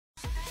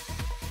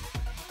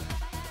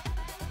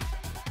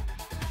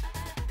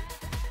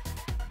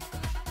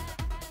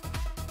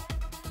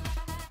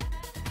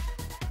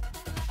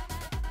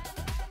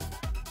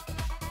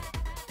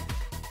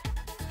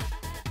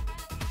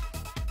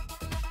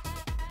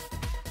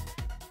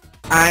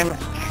I'm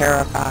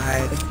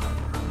terrified.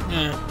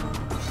 Yeah.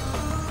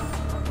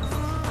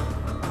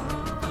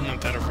 I'm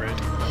not that afraid.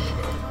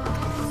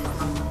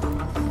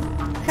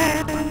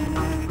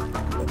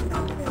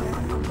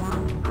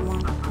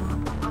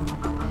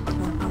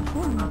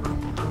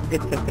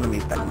 It's just gonna be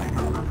stuck in my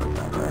head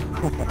forever.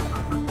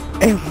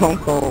 It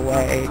won't go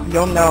away.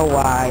 You'll know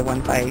why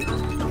once I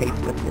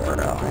paste this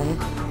URL in.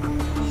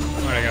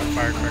 Alright, I got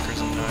firecrackers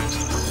and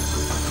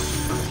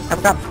knives.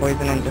 I've got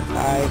poison in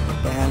disguise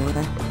again.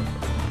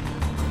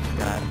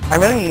 God. I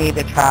really need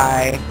to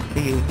try to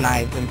use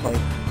knives in place.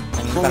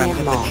 But I'm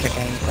just a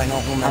chicken, so I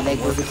don't remember Avec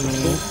vos what it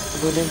unités, means.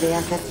 vous devez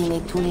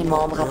assassiner tous les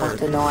membres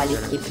appartenant à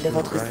l'équipe de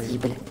votre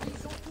cible.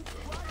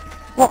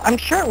 Well, I'm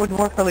sure it would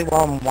work really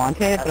well in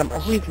Wanted, but I'm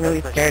always really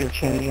scared of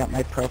changing up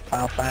my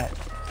profile set.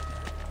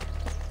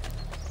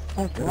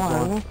 There's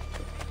one.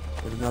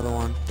 There's another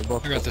one. They're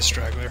both I got the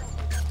straggler.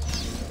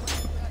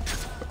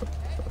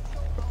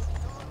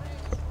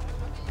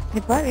 Hey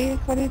buddy,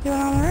 what are you doing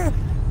on the roof?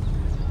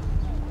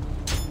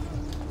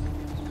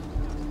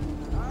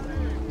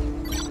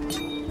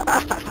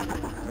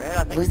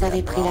 Vous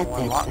avez pris la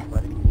tête.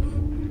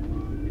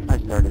 I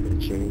started to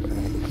chase and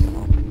I had to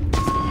stop.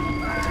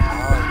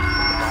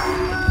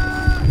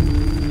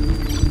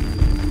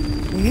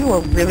 You were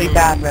really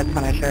bad, Red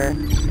Punisher.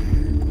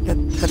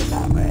 Just put it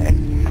that way.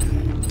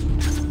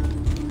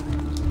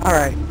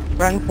 Alright,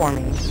 run for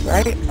me,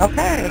 right?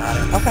 Okay,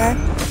 okay.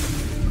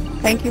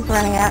 Thank you for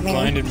running at me.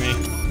 Blinded me.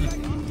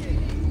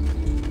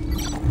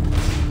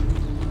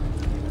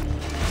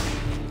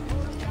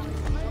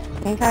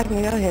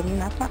 Incognito hidden,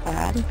 that's not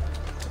bad.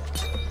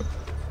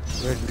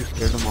 Where did you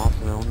scare them off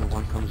so only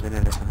one comes in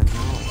at a time? No.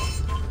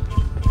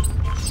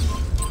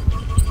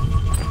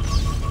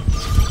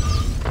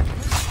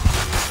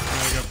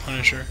 I got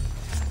Punisher.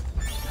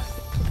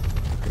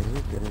 Okay,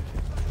 who's good at it?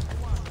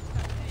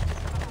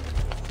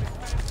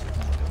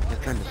 They're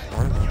trying to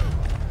starve us.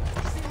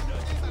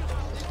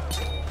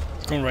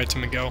 Going right to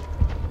Miguel.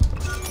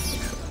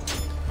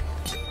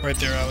 Right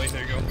there, Ali.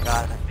 There you go.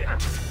 Got it.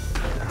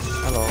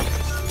 Hello.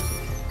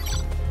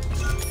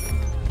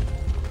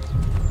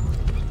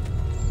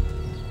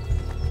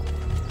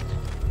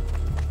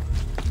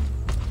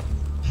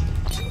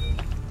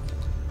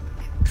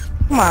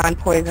 Come on,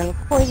 poison,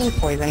 poison,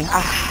 poison.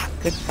 Ah,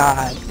 good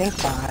God,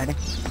 thank God.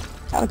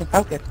 That was a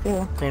focus,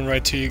 too. Going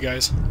right to you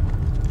guys.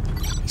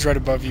 He's right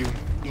above you,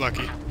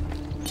 Lucky.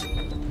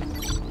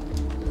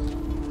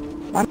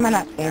 Why am I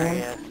not seeing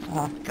him?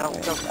 Oh, Go.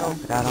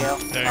 Got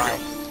him. There you go.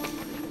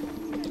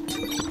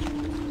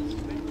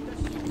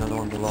 Another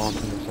one below on the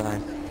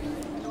side.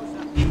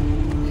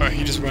 Alright,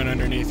 he just went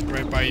underneath,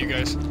 right by you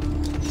guys. I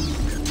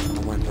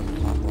went from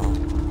the top wall.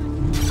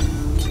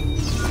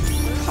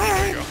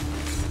 There you go.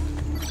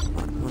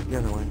 Look the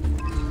other way.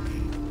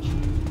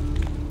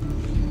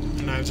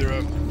 The knives are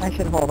up. I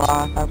should hold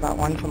off. I've got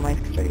one from my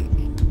streak.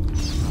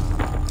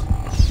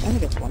 I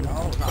think it's one. No,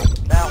 not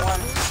that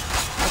one.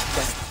 That's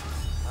good.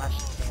 Gosh,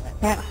 damn it.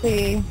 Can't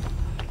see.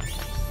 I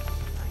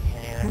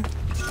can't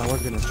either. I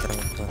was gonna try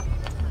it, but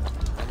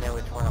I knew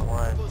which one it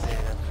was, too.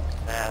 That's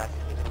bad. I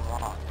could get them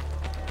wrong.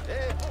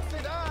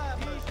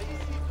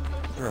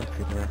 they're up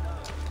here.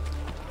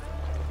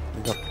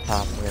 He's up the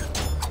top there.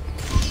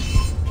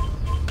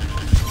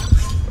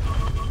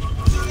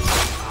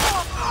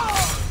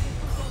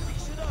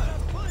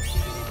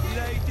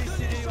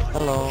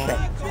 Hello. Shit,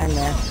 I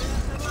missed.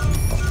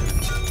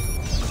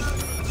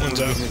 One's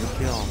Who out. gave me the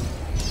kill?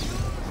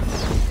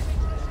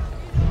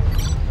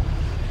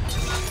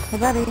 Hey,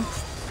 buddy.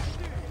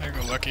 There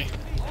you go, Lucky.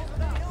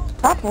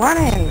 Stop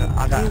running!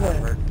 I got Jesus.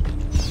 covered.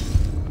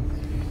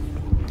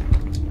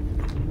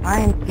 I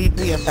am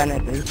deeply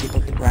offended that these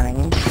people keep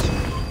running.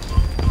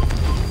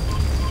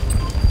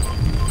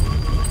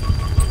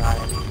 Got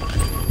it.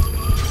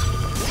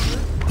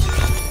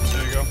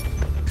 There you go.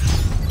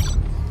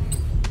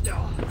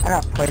 I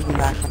got poison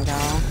back from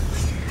now.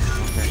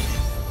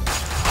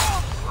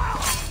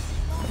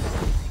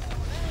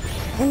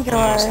 Almost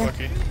Enjoy.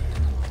 Lucky.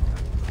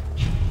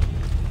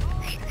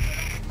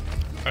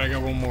 Alright, I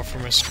got one more for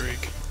my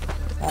streak.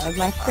 That was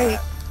my streak.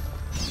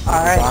 The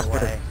Alright.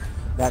 doctor,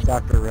 that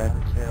Dr. Red.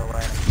 Get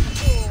away.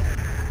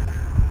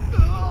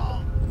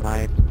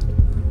 Knife.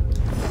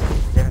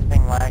 Is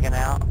everything lagging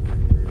out?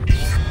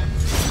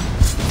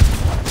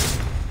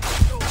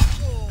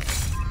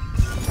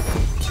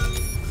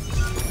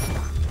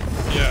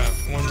 Yeah,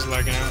 one's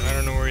lagging out. I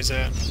don't know where he's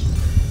at.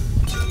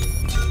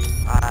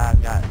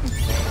 I've got...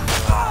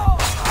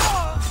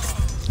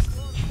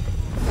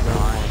 No,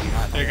 I am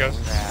not There he goes.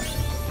 doing that.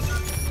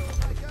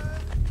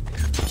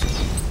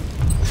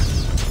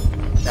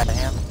 Is that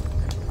him?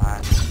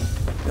 Alright.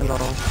 Hello.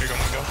 There you go,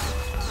 Miguel.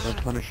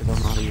 The Punisher don't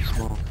know how to use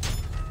smoke.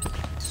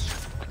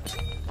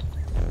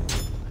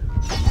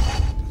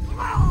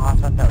 Oh, I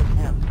thought that was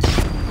him.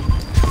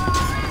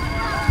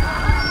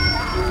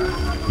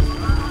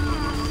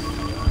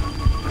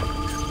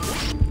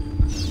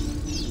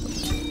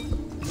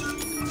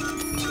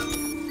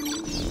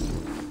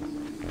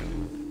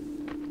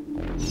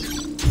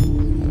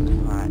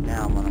 Alright,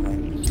 now I'm on the way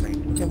to the street.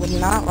 It wouldn't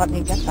not let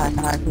me get that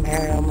guy from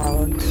aerial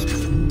mode.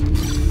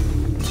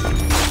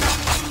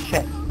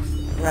 Shit.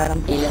 Read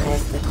him. Il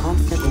reste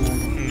 30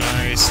 secondes.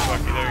 Nice,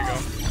 Lucky, there you go.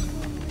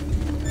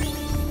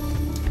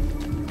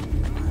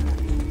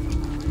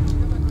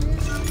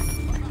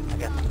 I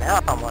guess now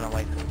I'm one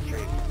away from the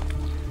street.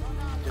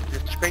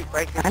 Just straight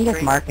break the I'm street.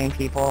 just marking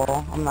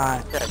people. I'm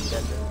not. No.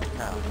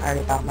 I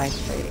already got my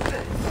street.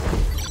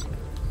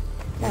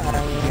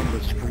 Yeah, In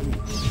the street.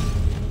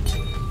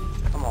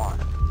 Come on.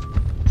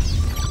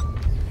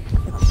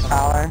 it's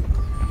Fowler.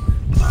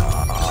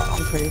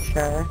 I'm pretty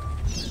sure.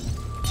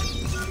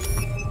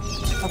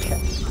 Okay.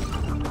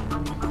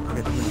 I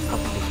guess we're gonna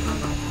fuck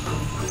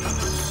this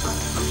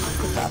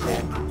Good job,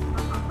 man.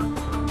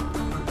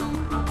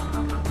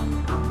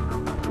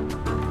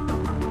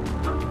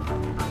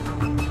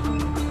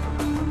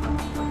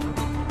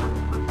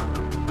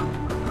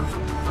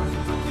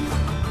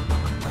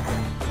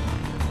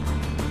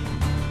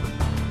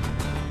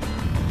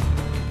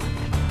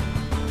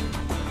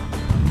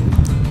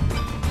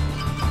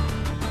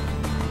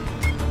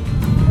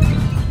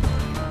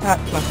 Ah,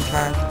 monkey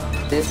charge.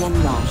 Deuxième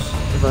manche.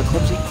 Votre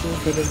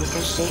objectif est de vous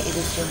cacher et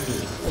de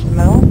survivre. In the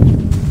middle?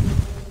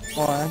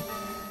 Or...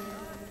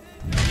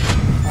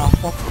 Oh,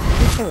 well,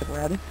 let's stay with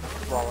red.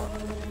 Swallow.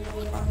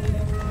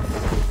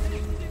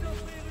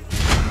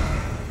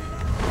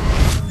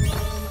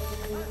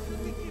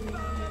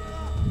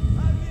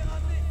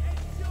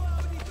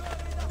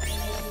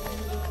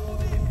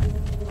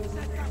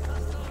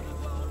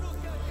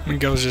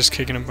 Miguel's just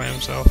kicking him by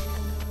himself.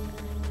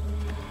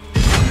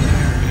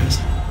 There it is.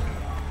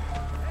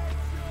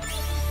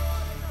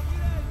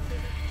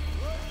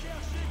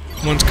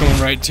 One's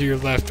going right to your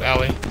left,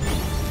 alley.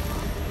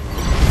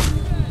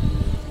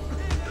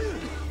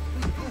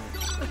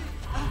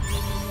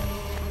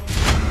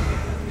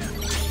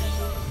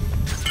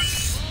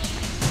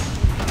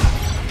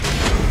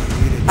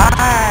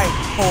 I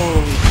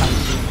totally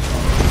punched you.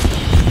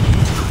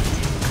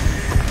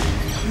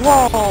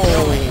 Whoa!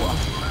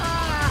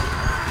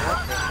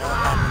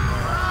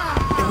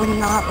 It would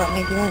not let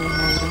me do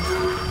anything.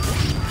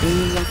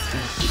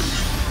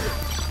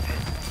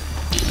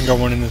 I got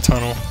one in the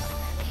tunnel.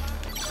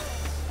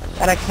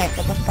 That I can't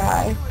get this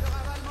guy.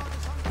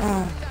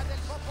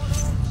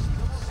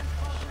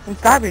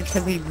 It's garbage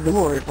because he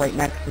lured right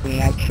next to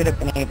me. I should have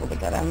been able to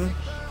get him.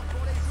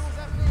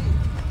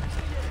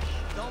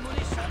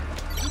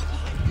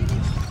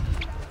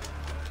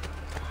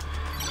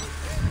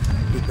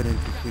 Stupid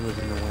NPC was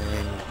in the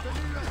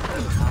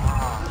way.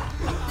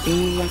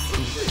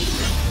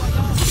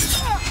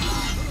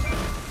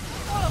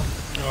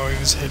 Oh, he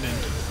was hidden.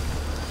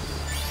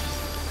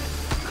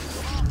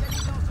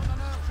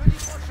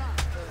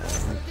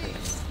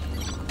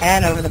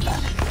 And over the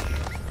back.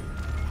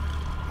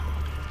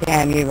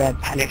 Damn you, Red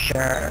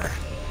Punisher.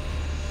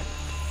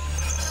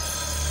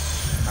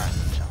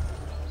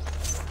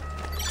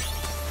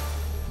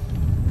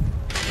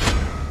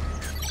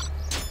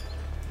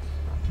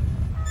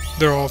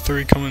 They're all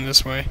three coming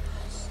this way.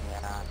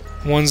 Yeah.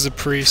 One's the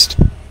priest.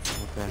 Okay.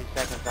 2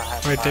 seconds I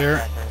have Right five there.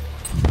 seconds.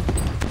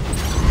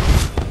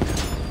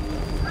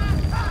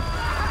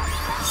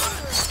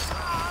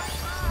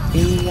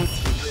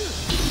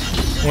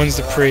 One's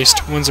the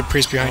priest. One's the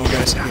priest behind you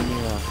guys. Give me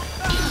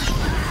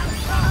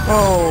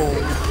Oh,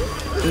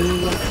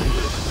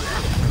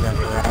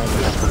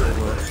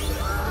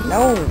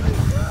 no.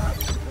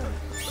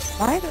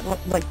 Why did it look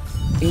like...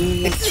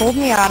 It pulled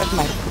me out of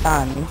my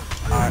stun.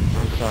 I'm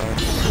sorry.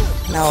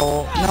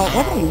 No, it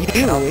wasn't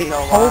you.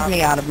 It pulled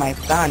me out of my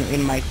stun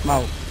in my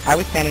smoke. I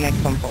was standing next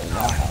to him for a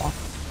while.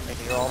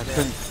 Maybe you're all I dead.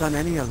 couldn't stun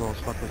any of those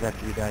fuckers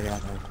after you died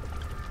out there.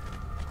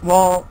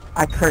 Well,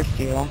 I cursed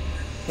you.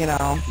 You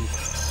know.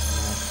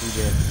 You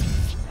did.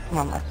 Come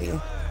on, Lefty.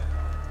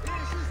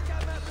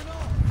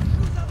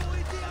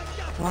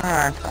 Where are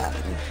our friends?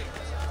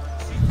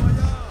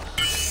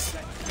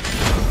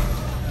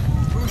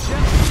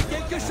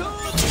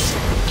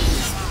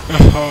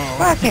 Oh.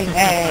 Fucking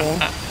A.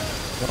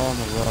 They're on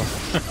the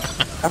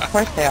roof. Of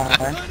course they are.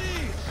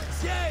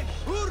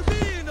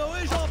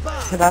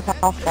 Because that's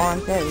how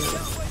Florence is.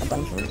 A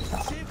bunch of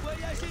rooftops.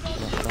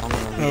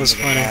 That was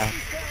funny.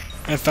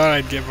 I thought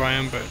I'd get by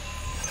him, but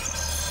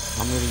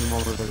I'm moving him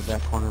over to the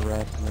back corner,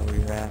 Red. I know where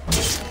you're at.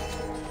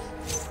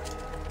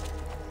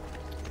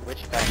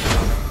 Which back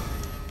corner?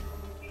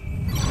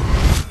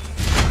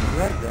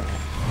 Red there.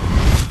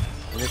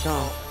 Here they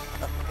come.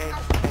 Okay.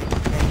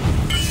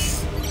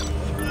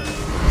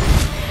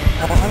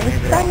 I don't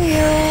understand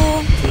you.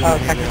 Oh,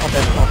 technical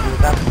difficulties.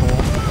 That's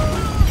cool.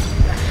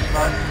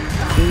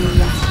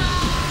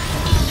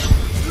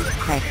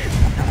 Hey.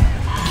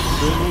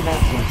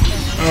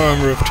 oh,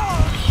 I'm roofed.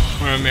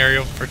 I'm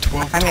aerial for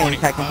I mean,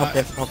 technical 12:25.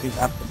 difficulties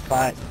up the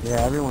butt.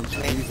 Yeah, everyone's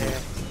Maybe easy. there.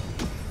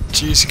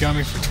 Jeez, he got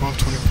me for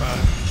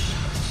 12:25.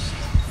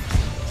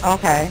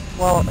 Okay,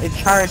 well, it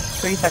charged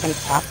 3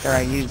 seconds after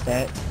I used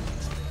it.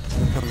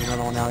 Here comes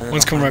another one out there.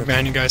 One's coming right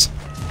behind you guys.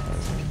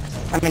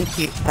 I'm in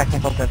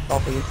technical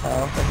difficulties,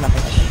 so there's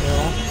nothing I can do.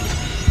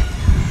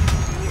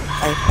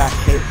 I just got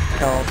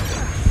killed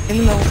in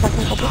the middle of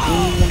technical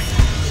difficulties.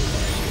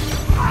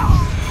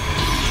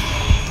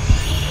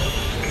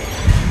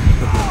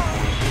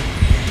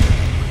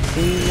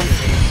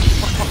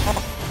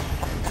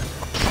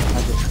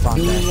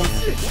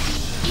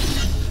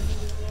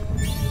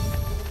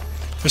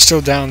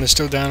 still down. They're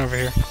still down over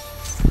here.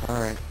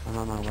 Alright, I'm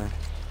on my way.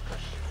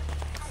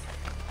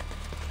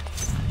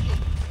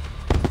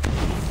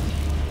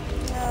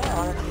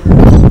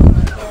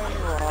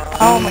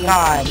 Oh my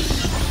god.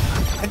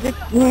 I just,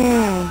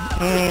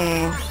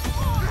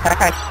 That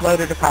guy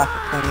floated across the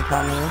screen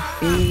from me.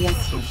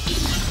 Humiliation.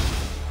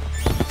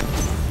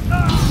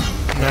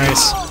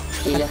 Nice.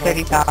 Il That's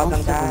reste 30,000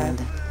 30 guys.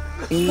 secondes.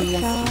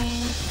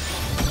 Humiliation.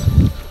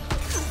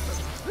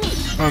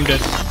 Oh, I'm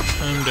dead.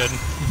 I'm dead.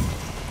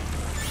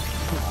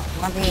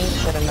 Let me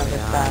get another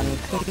gun,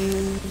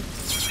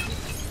 please.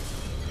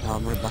 Oh,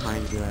 I'm right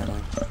behind you,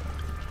 Adam.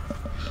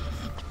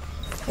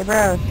 Hey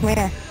bros, come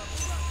here.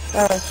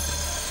 Bros.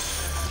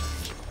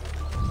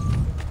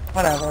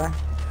 Whatever.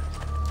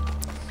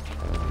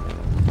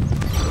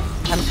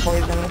 I'm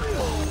poisoned.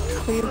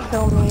 Please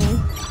kill me.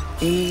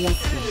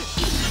 Humiliation.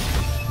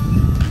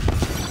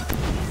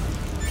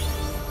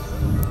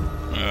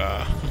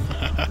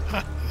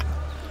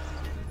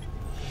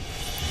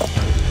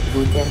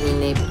 Vous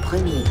terminez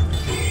premier.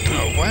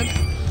 Oh, what?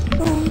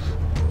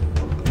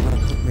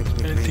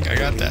 I didn't think I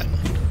got that.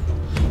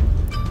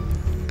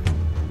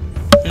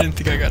 I didn't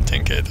think I got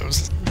 10k. That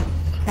was...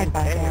 Head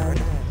back, Aaron.